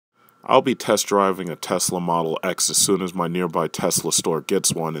I'll be test driving a Tesla Model X as soon as my nearby Tesla store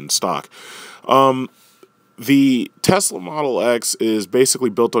gets one in stock. The Tesla Model X is basically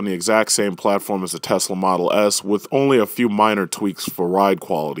built on the exact same platform as the Tesla Model S, with only a few minor tweaks for ride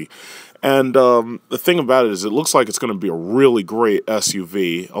quality. And the thing about it is, it looks like it's going to be a really great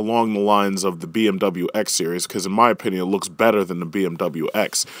SUV along the lines of the BMW X series, because in my opinion, it looks better than the BMW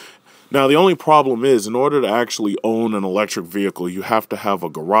X. Now, the only problem is, in order to actually own an electric vehicle, you have to have a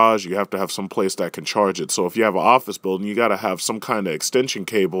garage, you have to have some place that can charge it. So if you have an office building, you got to have some kind of extension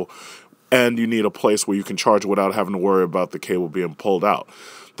cable, and you need a place where you can charge it without having to worry about the cable being pulled out.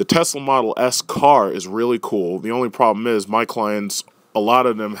 The Tesla Model S car is really cool. The only problem is, my clients, a lot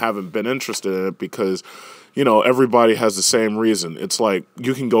of them haven't been interested in it because, you know, everybody has the same reason. It's like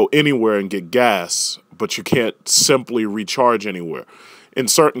you can go anywhere and get gas, but you can't simply recharge anywhere. In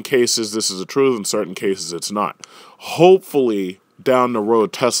certain cases, this is the truth. In certain cases, it's not. Hopefully, down the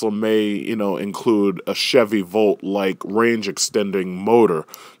road, Tesla may, include a Chevy Volt-like range-extending motor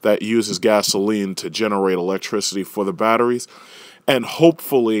that uses gasoline to generate electricity for the batteries. And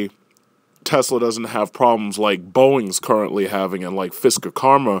hopefully, Tesla doesn't have problems like Boeing's currently having and like Fisker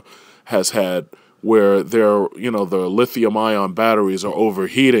Karma has had, where their, the lithium-ion batteries are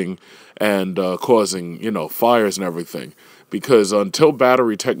overheating and causing, fires and everything. Because until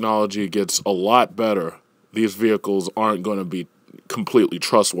battery technology gets a lot better, these vehicles aren't going to be completely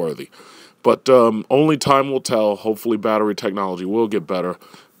trustworthy. But only time will tell. Hopefully battery technology will get better.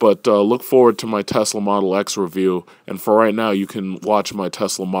 But look forward to my Tesla Model X review. And for right now, you can watch my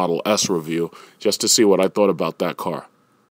Tesla Model S review just to see what I thought about that car.